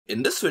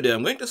In this video,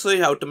 I'm going to show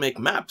you how to make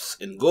maps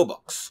in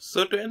Gorebox.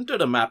 So to enter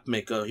the map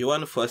maker, you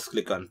want to first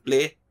click on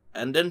play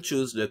and then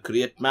choose the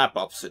create map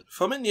option.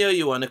 From in here,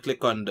 you want to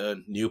click on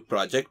the new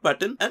project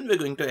button and we're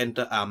going to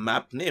enter our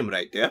map name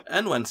right here.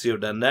 And once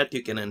you've done that,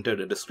 you can enter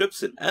the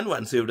description. And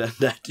once you've done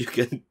that, you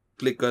can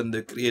click on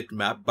the create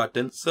map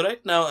button. So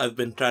right now I've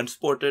been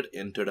transported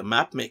into the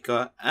map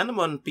maker and I'm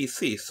on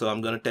PC. So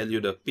I'm going to tell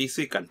you the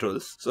PC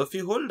controls. So if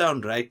you hold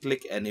down right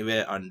click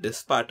anywhere on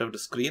this part of the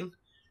screen,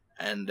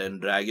 and then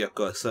drag your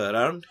cursor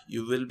around,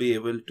 you will be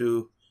able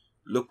to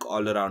look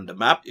all around the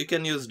map. You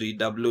can use the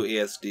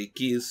WASD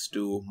keys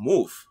to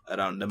move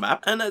around the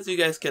map. And as you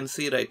guys can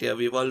see right here,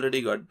 we've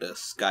already got the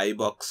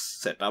skybox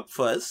set up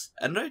for us.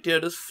 And right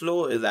here, this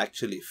flow is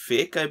actually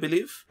fake, I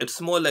believe.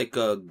 It's more like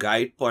a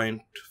guide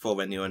point for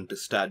when you want to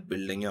start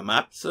building your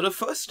map. So the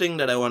first thing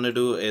that I want to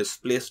do is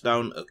place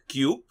down a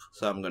cube.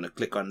 So I'm going to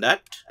click on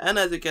that. And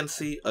as you can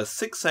see, a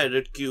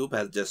 6-sided cube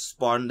has just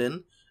spawned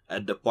in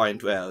at the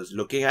point where I was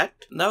looking at.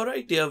 Now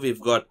right here we've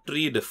got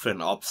 3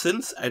 different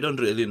options. I don't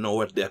really know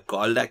what they're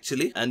called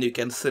actually, and you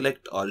can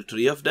select all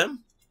 3 of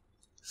them.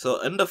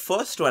 So in the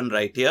first one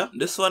right here,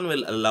 this one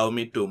will allow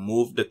me to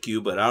move the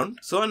cube around.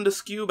 So on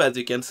this cube, as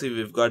you can see,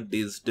 we've got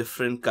these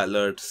different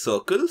colored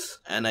circles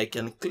and I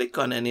can click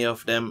on any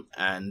of them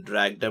and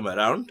drag them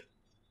around.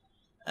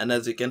 And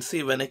as you can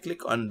see, when I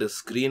click on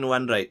this green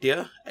one right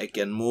here, I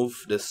can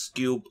move this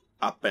cube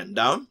up and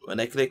down.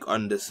 When I click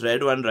on this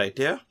red one right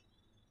here,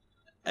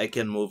 I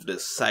can move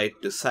this side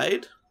to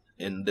side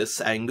in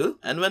this angle.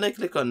 And when I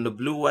click on the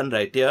blue one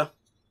right here,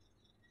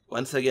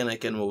 once again I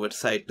can move it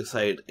side to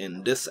side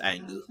in this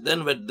angle.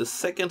 Then with the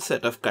second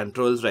set of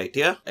controls right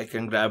here, I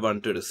can grab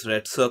onto this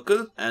red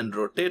circle and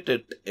rotate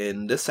it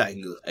in this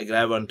angle. I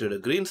grab onto the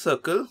green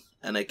circle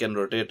and I can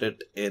rotate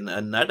it in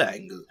another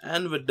angle.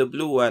 And with the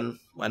blue one,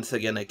 once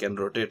again I can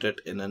rotate it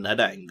in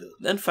another angle.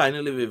 Then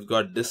finally we've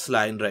got this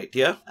line right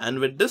here. And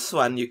with this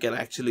one, you can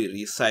actually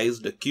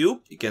resize the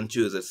cube. You can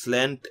choose its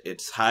length,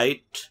 its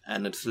height,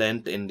 and its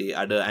length in the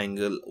other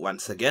angle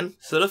once again.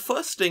 So the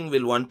first thing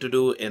we'll want to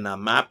do in our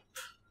map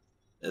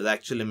is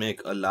actually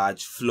make a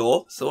large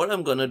floor. So what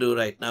I'm gonna do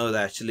right now is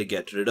actually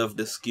get rid of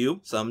this cube.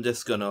 So I'm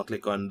just gonna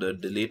click on the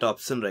delete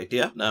option right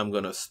here. Now I'm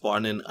gonna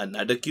spawn in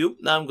another cube.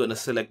 Now I'm gonna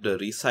select the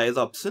resize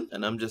option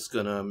and I'm just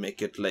gonna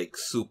make it like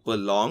super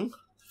long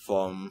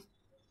from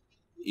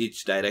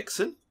each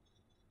direction.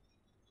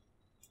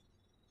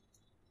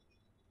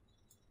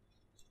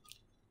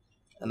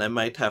 And I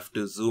might have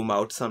to zoom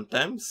out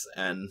sometimes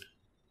and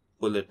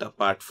pull it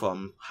apart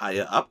from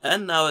higher up.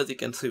 And now as you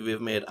can see, we've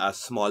made a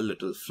small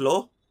little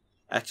floor.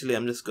 Actually,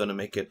 I'm just going to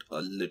make it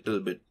a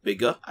little bit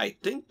bigger. I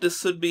think this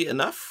should be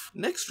enough.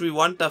 Next, we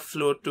want our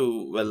floor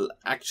to, well,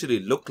 actually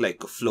look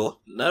like a floor.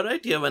 Now,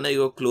 right here, when I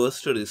go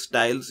close to these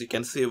tiles, you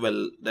can see,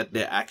 well, that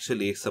they're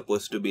actually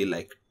supposed to be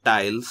like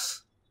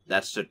tiles.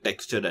 That's the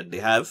texture that they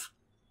have.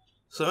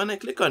 So when I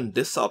click on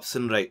this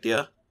option right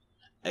here,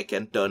 I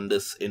can turn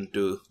this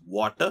into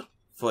water,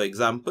 for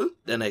example.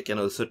 Then I can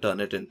also turn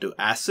it into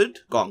acid,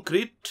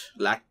 concrete,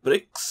 black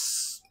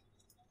bricks,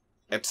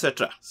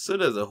 etc. So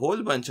there's a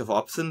whole bunch of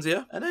options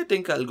here, and I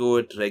think I'll go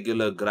with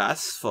regular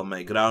grass for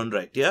my ground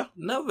right here.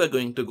 Now we're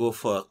going to go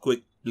for a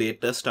quick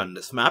playtest on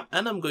this map,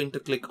 and I'm going to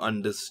click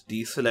on this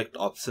deselect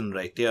option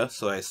right here,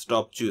 so I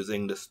stop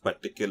choosing this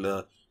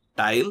particular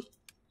tile.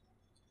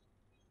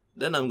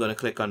 Then I'm going to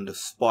click on the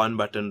spawn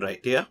button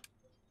right here,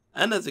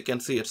 and as you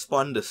can see, it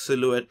spawned the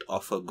silhouette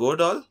of a go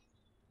doll.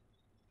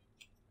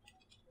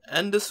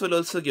 And this will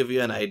also give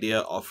you an idea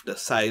of the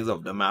size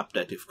of the map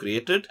that you've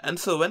created. And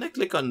so when I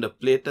click on the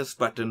playtest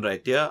button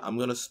right here, I'm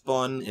going to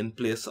spawn in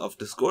place of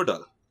this go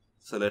doll.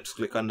 So let's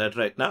click on that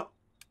right now.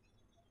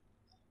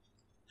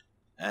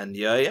 And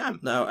here I am.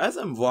 Now as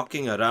I'm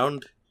walking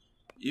around,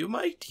 you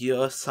might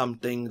hear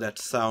something that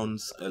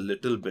sounds a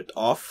little bit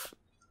off.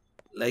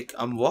 Like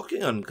I'm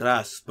walking on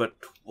grass, but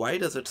why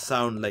does it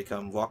sound like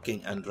I'm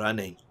walking and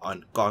running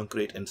on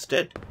concrete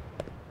instead?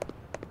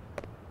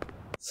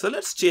 So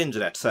let's change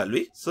that, shall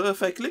we? So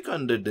if I click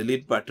on the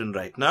delete button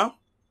right now,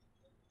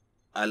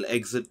 I'll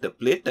exit the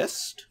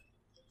playtest.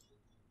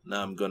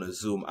 Now I'm going to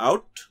zoom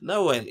out.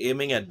 Now while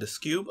aiming at this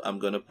cube, I'm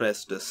going to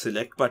press the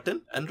select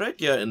button. And right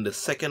here in the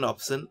second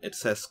option, it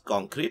says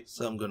concrete.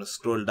 So I'm going to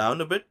scroll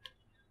down a bit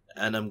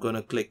and I'm going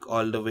to click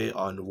all the way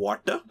on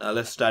water. Now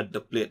let's start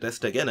the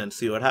playtest again and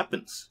see what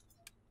happens.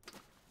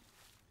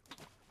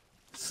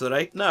 So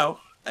right now,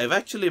 I've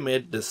actually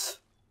made this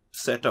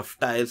set of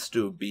tiles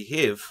to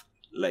behave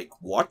like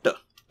water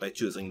by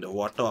choosing the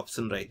water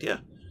option right here.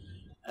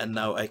 And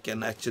now I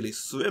can actually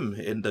swim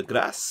in the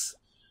grass.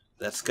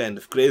 That's kind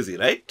of crazy,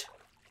 right?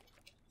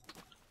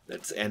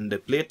 Let's end the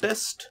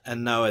playtest.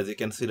 And now as you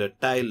can see, the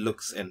tile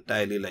looks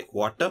entirely like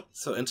water.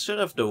 So instead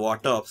of the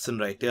water option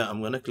right here, I'm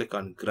going to click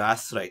on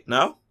grass right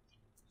now.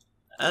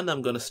 And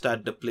I'm going to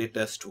start the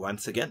playtest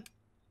once again.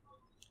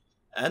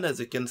 And as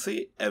you can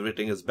see,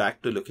 everything is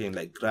back to looking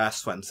like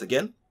grass once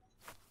again.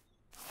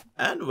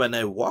 And when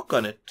I walk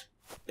on it,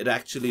 it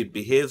actually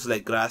behaves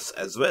like grass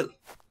as well.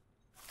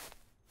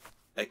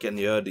 I can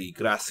hear the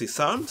grassy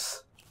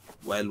sounds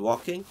while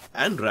walking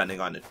and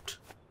running on it.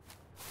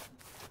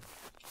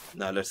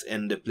 Now let's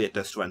end the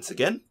playtest once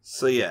again.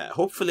 So yeah,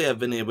 hopefully I've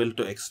been able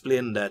to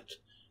explain that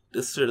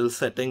this little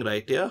setting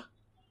right here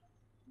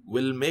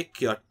will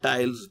make your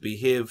tiles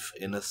behave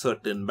in a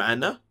certain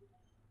manner,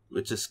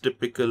 which is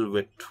typical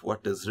with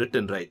what is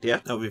written right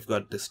here. Now we've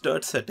got this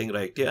third setting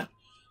right here.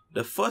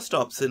 The first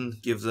option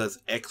gives us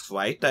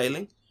XY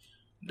tiling.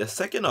 The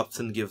second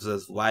option gives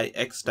us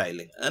YX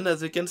tiling. And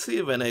as you can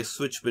see, when I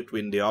switch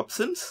between the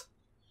options,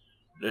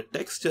 the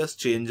textures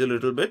change a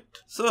little bit.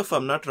 So if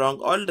I'm not wrong,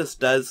 all this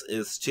does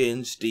is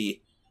change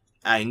the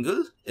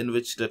angle in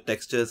which the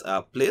textures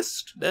are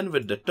placed. Then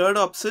with the third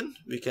option,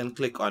 we can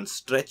click on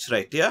stretch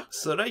right here.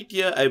 So right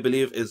here, I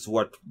believe is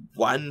what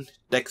one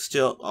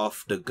texture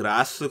of the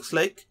grass looks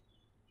like.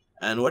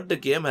 And what the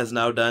game has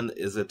now done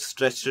is it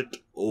stretched it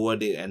over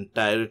the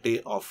entirety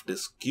of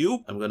this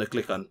cube. I'm going to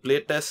click on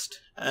playtest,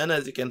 and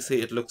as you can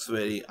see, it looks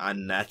very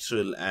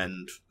unnatural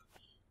and,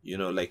 you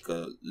know, like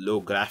a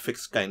low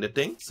graphics kind of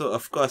thing. So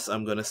of course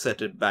I'm going to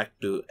set it back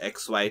to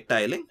XY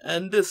tiling,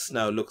 and this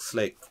now looks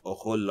like a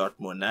whole lot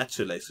more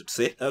natural, I should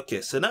say.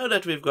 Okay, so now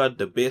that we've got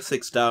the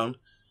basics down,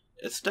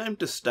 it's time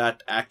to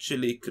start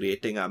actually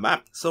creating our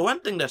map. So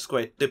one thing that's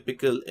quite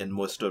typical in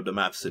most of the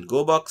maps in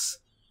Gorebox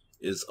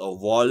is a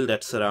wall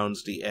that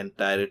surrounds the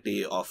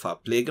entirety of our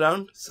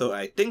playground. So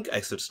I think I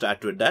should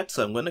start with that.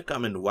 So I'm going to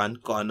come in one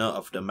corner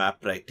of the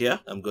map right here.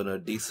 I'm going to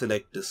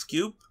deselect this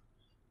cube,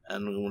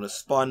 and I'm going to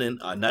spawn in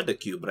another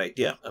cube right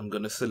here. I'm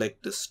going to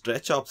select the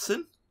stretch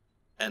option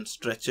and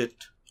stretch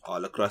it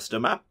all across the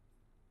map.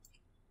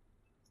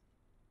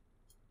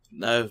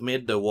 Now I've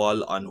made the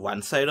wall on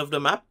one side of the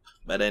map,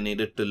 but I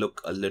need it to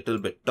look a little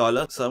bit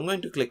taller. So I'm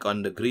going to click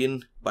on the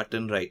green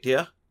button right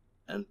here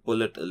and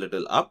pull it a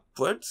little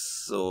upwards,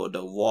 so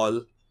the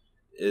wall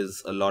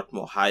is a lot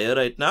more higher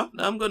right now.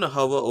 Now I'm going to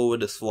hover over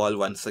this wall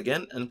once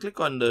again and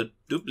click on the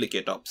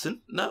duplicate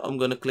option. Now I'm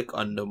going to click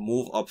on the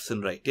move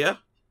option right here,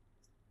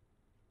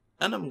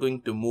 and I'm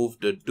going to move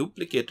the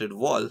duplicated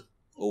wall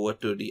over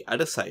to the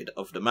other side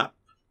of the map.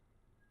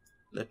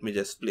 Let me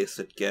just place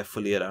it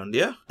carefully around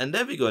here. And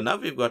there we go. Now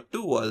we've got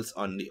two walls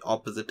on the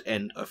opposite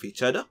end of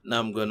each other. Now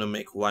I'm going to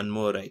make one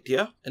more right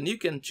here, and you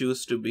can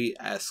choose to be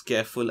as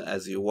careful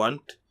as you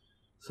want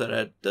so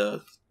that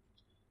the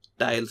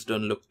tiles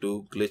don't look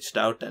too glitched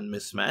out and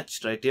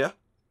mismatched right here.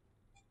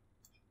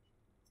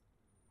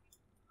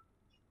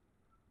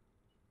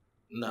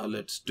 Now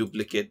let's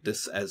duplicate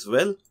this as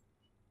well.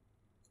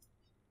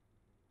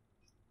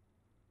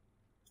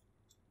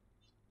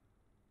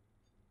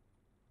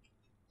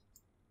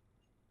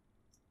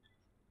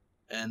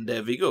 And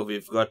there we go.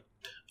 We've got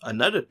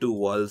another two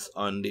walls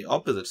on the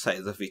opposite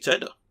sides of each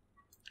other.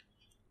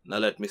 Now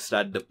let me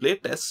start the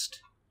playtest.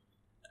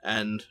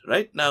 And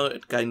right now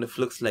it kind of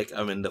looks like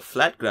I'm in the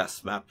flat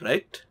grass map,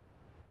 right?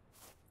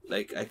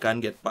 Like I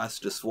can't get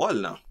past this wall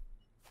now.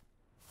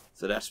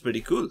 So that's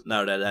pretty cool.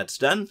 Now that that's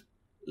done,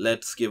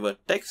 let's give a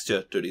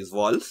texture to these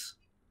walls.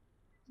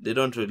 They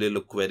don't really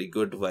look very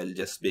good while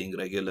just being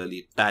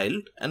regularly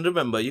tiled. And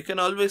remember, you can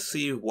always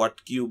see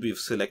what cube you've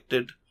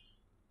selected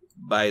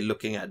by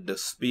looking at the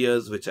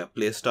spheres which are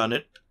placed on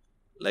it.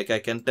 Like I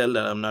can tell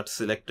that I'm not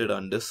selected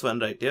on this one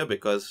right here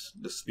because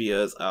the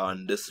spheres are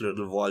on this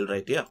little wall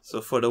right here. So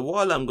for the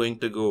wall, I'm going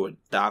to go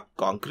with dark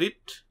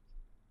concrete.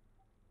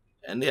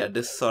 And yeah,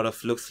 this sort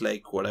of looks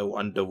like what I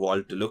want the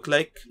wall to look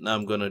like. Now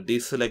I'm going to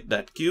deselect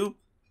that cube,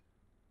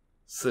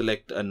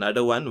 select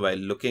another one while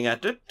looking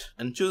at it,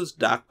 and choose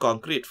dark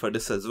concrete for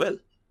this as well.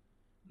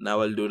 Now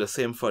I'll do the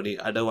same for the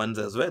other ones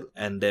as well.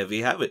 And there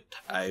we have it.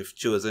 I've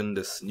chosen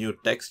this new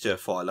texture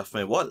for all of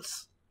my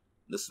walls.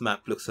 This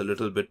map looks a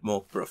little bit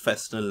more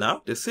professional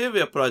now. To save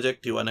your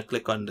project, you want to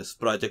click on this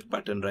project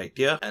button right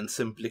here and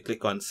simply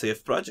click on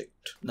save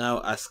project. Now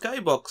our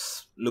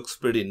skybox looks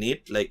pretty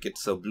neat, like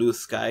it's a blue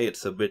sky,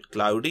 it's a bit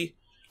cloudy.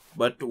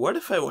 But what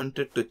if I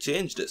wanted to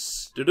change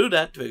this? To do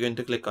that, we're going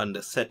to click on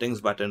the settings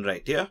button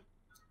right here.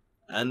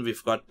 And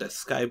we've got the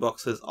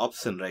skyboxes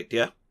option right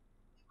here.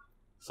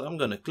 So I'm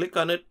going to click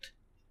on it.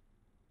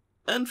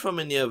 And from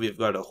in here, we've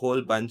got a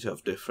whole bunch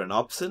of different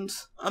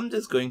options. I'm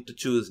just going to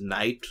choose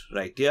night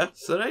right here.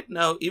 So right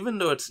now, even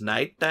though it's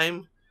night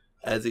time,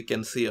 as you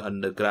can see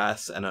on the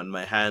grass and on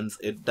my hands,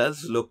 it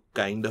does look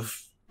kind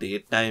of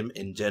daytime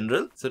in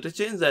general. So to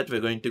change that, we're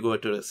going to go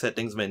to the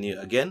settings menu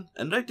again.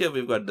 And right here,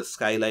 we've got the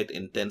skylight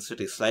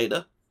intensity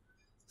slider.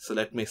 So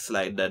let me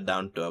slide that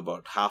down to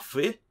about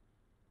halfway.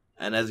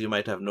 And as you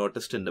might have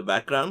noticed in the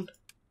background,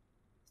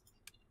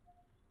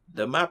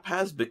 the map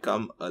has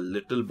become a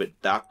little bit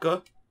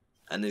darker.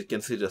 And you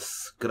can see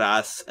this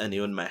grass and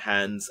even my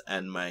hands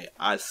and my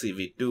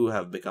RCV2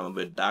 have become a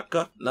bit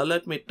darker. Now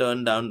let me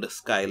turn down the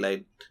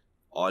skylight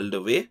all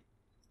the way.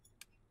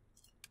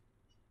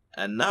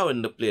 And now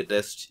in the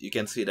playtest, you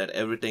can see that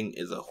everything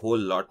is a whole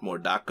lot more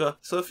darker.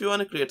 So if you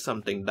want to create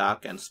something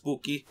dark and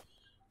spooky,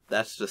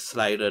 that's the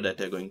slider that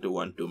you're going to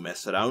want to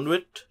mess around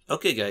with.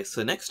 Okay guys,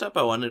 so next up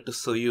I wanted to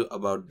show you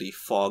about the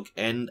fog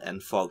end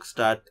and fog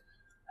start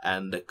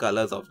and the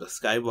colors of the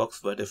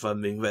skybox, but if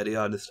I'm being very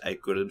honest, I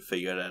couldn't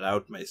figure that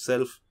out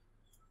myself.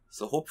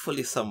 So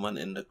hopefully someone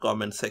in the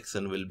comment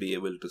section will be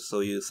able to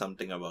show you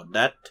something about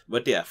that.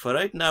 But yeah, for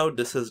right now,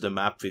 this is the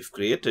map we've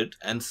created.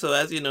 And so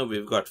as you know,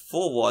 we've got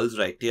 4 walls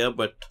right here.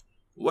 But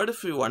what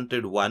if we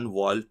wanted one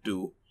wall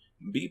to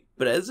be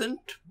present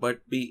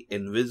but be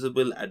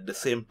invisible at the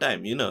same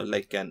time,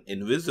 like an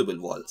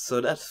invisible wall? So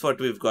that's what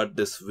we've got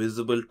this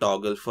visible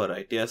toggle for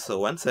right here. So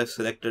once I've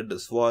selected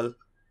this wall,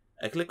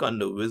 I click on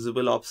the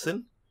visible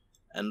option.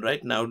 And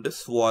right now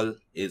this wall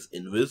is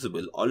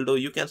invisible, although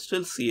you can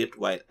still see it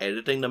while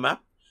editing the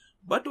map.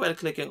 But while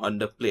clicking on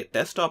the play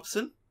test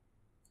option,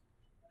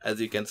 as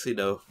you can see,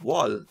 the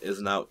wall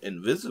is now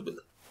invisible.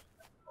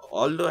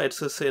 Although I'd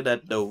say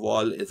that the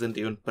wall isn't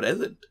even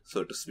present,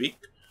 so to speak.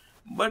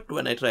 But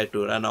when I try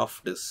to run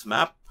off this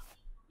map,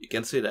 you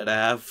can see that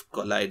I have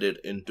collided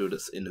into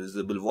this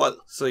invisible wall.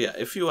 So yeah,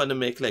 if you want to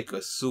make like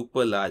a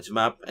super large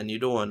map and you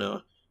don't want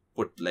to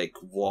put like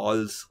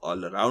walls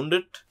all around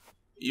it,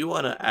 you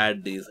want to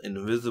add these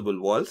invisible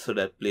walls so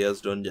that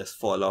players don't just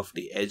fall off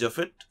the edge of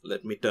it.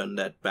 Let me turn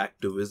that back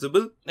to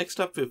visible. Next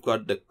up, we've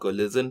got the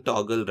collision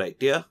toggle right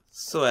here.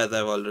 So as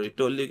I've already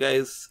told you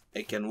guys,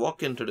 I can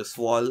walk into this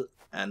wall,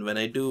 and when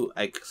I do,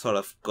 I sort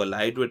of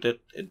collide with it.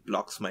 It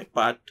blocks my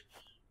path.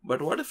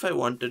 But what if I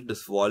wanted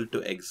this wall to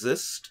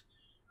exist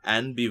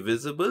and be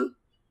visible,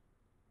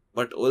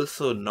 but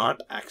also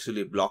not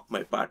actually block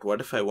my path? What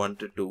if I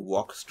wanted to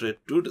walk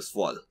straight to this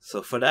wall?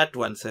 So for that,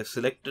 once I've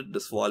selected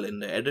this wall in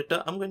the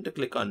editor, I'm going to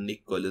click on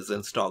the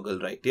collisions toggle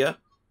right here,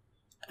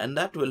 and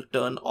that will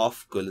turn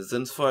off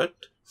collisions for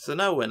it. So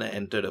now when I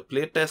enter the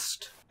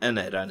playtest and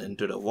I run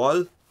into the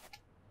wall,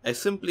 I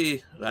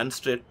simply run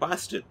straight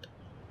past it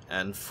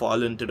and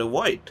fall into the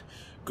void.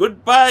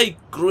 Goodbye,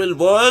 cruel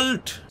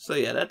world! So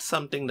yeah, that's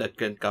something that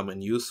can come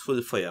in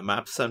useful for your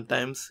map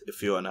sometimes.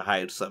 If you want to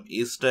hide some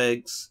Easter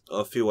eggs,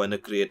 or if you want to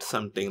create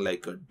something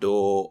like a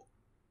door,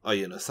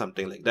 or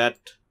something like that.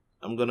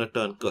 I'm gonna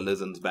turn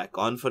collisions back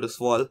on for this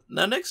wall.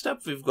 Now next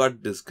up, we've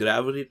got this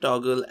gravity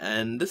toggle,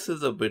 and this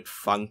is a bit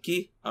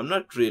funky. I'm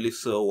not really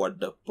sure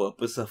what the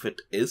purpose of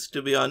it is,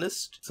 to be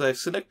honest. So I've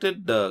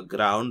selected the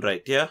ground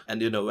right here,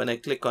 and when I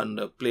click on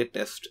the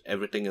playtest,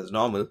 everything is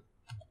normal.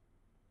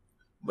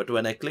 But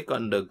when I click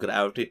on the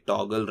gravity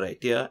toggle right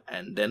here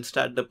and then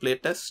start the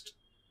playtest,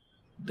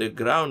 the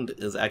ground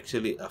is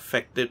actually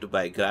affected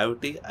by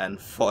gravity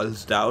and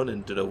falls down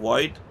into the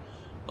void.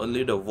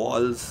 Only the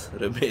walls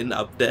remain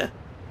up there.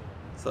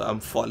 So I'm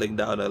falling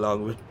down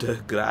along with the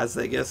grass,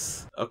 I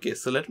guess. Okay,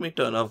 so let me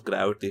turn off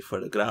gravity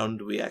for the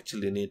ground. We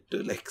actually need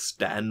to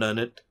stand on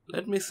it.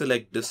 Let me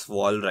select this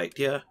wall right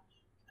here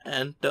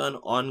and turn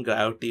on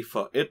gravity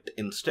for it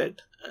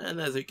instead.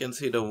 And as you can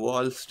see, the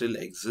wall still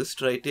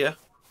exists right here.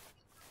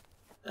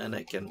 And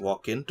I can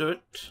walk into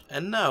it.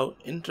 And now,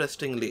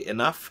 interestingly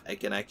enough, I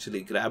can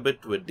actually grab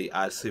it with the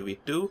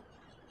RCV2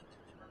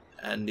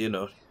 and,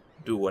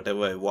 do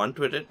whatever I want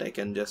with it. I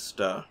can just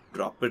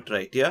drop it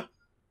right here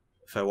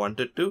if I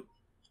wanted to.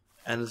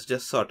 And it's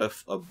just sort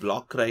of a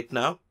block right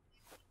now.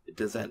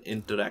 It is an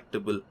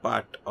interactable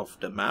part of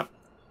the map.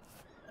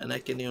 And I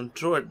can even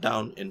throw it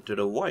down into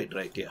the void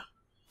right here.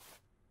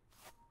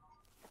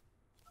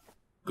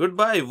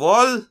 Goodbye,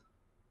 wall!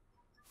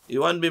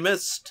 You won't be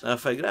missed. Now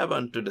if I grab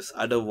onto this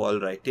other wall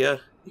right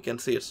here, you can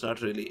see it's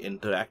not really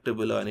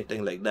interactable or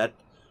anything like that.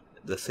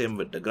 The same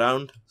with the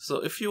ground. So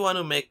if you want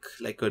to make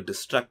like a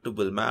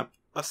destructible map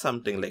or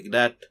something like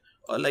that,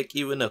 or like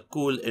even a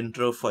cool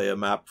intro for your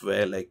map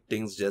where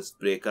things just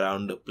break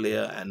around the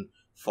player and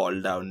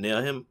fall down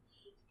near him,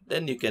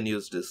 then you can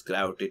use this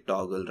gravity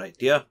toggle right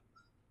here.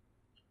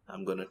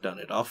 I'm gonna turn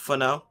it off for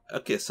now.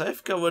 Okay, so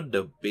I've covered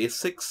the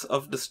basics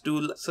of this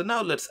tool. So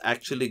now let's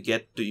actually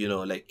get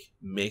to,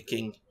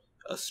 making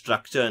a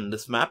structure in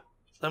this map.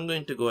 So I'm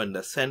going to go in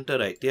the center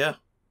right here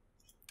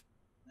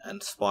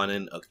and spawn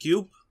in a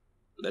cube.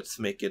 Let's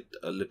make it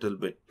a little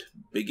bit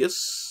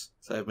biggest.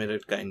 So I've made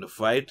it kind of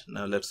wide.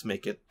 Now let's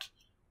make it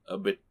a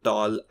bit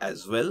tall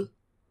as well.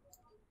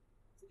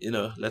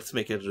 Let's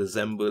make it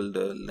resemble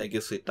the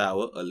Legacy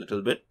Tower a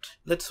little bit.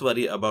 Let's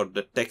worry about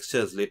the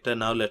textures later.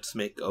 Now let's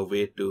make a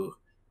way to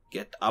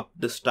get up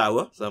this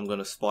tower. So I'm going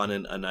to spawn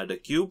in another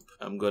cube.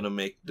 I'm going to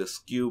make this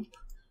cube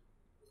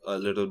a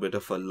little bit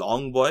of a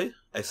long boy,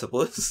 I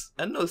suppose.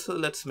 And also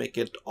let's make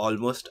it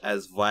almost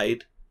as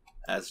wide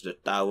as the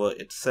tower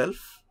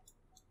itself.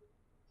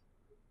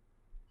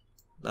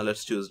 Now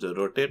let's choose the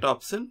rotate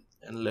option.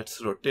 And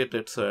let's rotate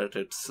it so that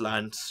it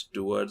slants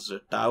towards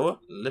the tower.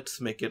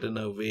 Let's make it in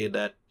a way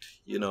that,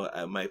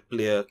 my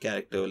player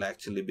character will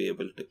actually be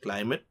able to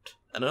climb it.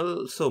 And I'll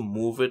also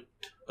move it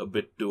a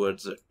bit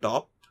towards the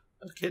top.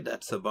 Okay,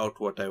 that's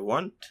about what I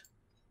want.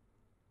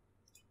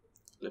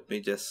 Let me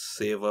just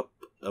save up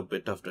a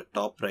bit of the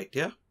top right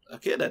here.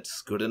 Okay,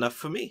 that's good enough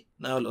for me.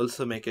 Now I'll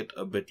also make it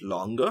a bit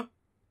longer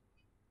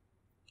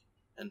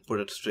and put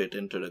it straight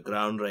into the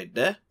ground right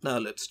there. Now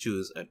let's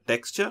choose a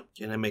texture.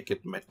 Can I make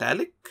it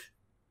metallic?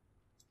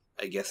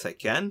 I guess I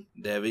can.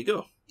 There we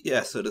go.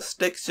 Yeah, so this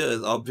texture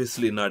is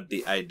obviously not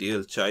the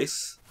ideal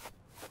choice,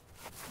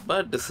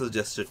 but this is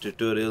just a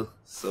tutorial,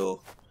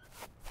 so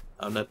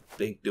I'm not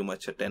paying too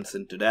much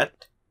attention to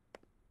that.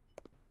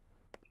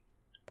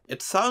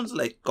 It sounds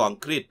like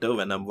concrete though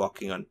when I'm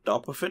walking on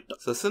top of it.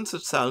 So since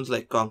it sounds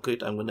like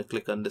concrete, I'm going to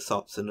click on this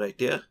option right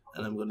here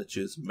and I'm going to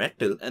choose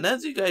metal. And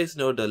as you guys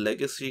know, the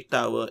legacy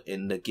tower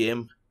in the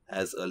game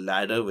has a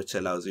ladder which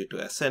allows you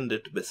to ascend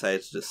it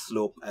besides the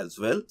slope as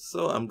well.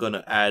 So I'm going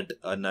to add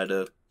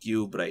another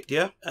cube right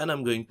here and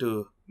I'm going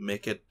to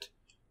make it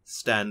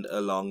stand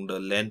along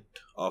the length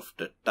of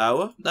the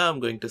tower. Now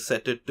I'm going to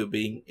set it to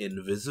being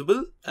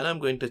invisible and I'm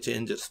going to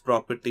change its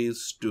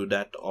properties to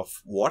that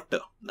of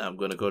water. Now I'm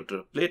going to go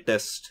to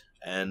playtest,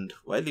 and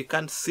while you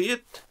can't see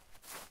it,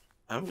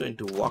 I'm going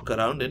to walk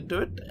around into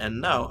it,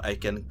 and now I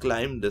can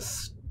climb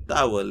this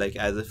tower like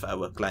as if I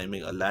were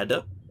climbing a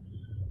ladder.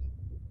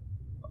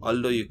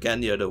 Although you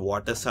can hear the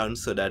water sound,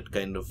 so that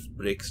kind of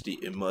breaks the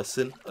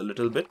immersion a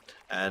little bit.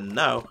 And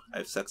now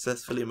I've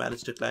successfully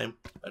managed to climb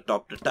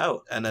atop the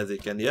tower. And as you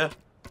can hear,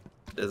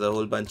 there's a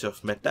whole bunch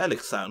of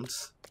metallic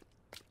sounds.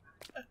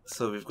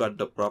 So we've got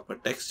the proper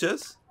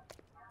textures.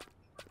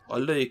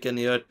 Although you can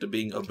hear it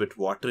being a bit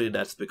watery,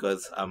 that's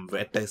because I'm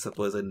wet, I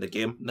suppose, in the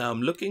game. Now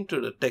I'm looking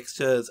through the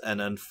textures and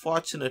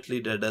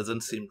unfortunately there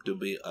doesn't seem to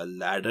be a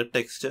ladder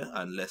texture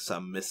unless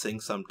I'm missing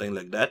something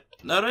like that.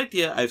 Now right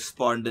here I've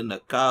spawned in a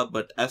car,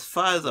 but as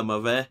far as I'm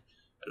aware,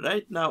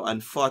 right now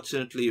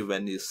unfortunately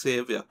when you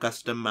save your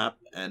custom map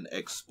and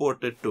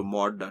export it to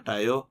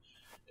mod.io,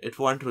 it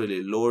won't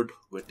really load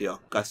with your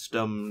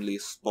customly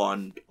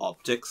spawned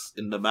objects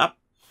in the map.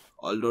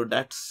 Although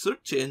that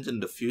should change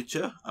in the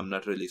future, I'm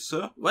not really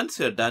sure. Once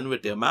you're done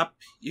with your map,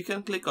 you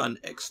can click on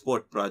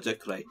export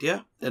project right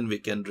here. Then we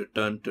can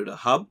return to the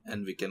hub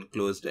and we can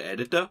close the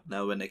editor.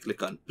 Now when I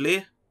click on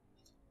play,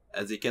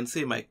 as you can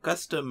see, my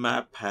custom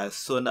map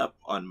has shown up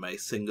on my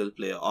single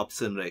player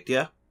option right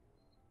here.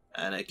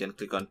 And I can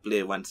click on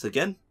play once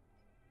again.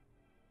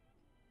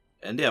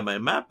 And yeah, my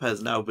map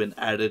has now been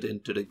added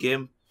into the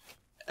game.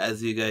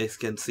 As you guys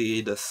can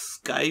see, the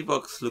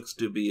skybox looks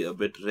to be a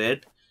bit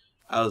red.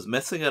 I was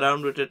messing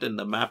around with it in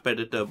the map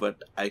editor,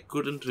 but I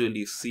couldn't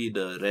really see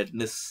the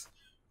redness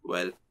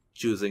while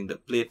choosing the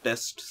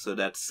playtest, so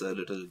that's a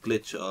little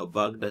glitch or a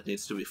bug that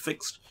needs to be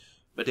fixed.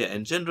 But yeah,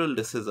 in general,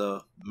 this is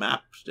a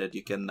map that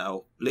you can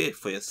now play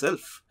for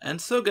yourself. And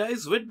so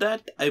guys, with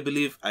that, I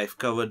believe I've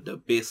covered the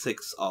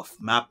basics of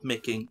map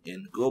making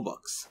in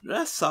Gorebox. There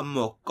are some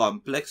more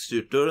complex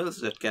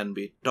tutorials that can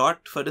be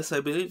taught for this,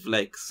 I believe,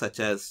 like such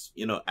as,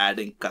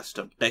 adding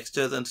custom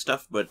textures and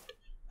stuff, but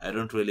I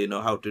don't really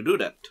know how to do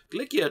that.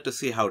 Click here to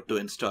see how to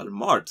install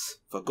mods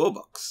for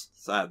Gorebox.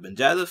 So I've been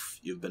Jazef,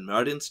 you've been my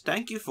audience,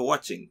 thank you for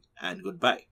watching, and goodbye.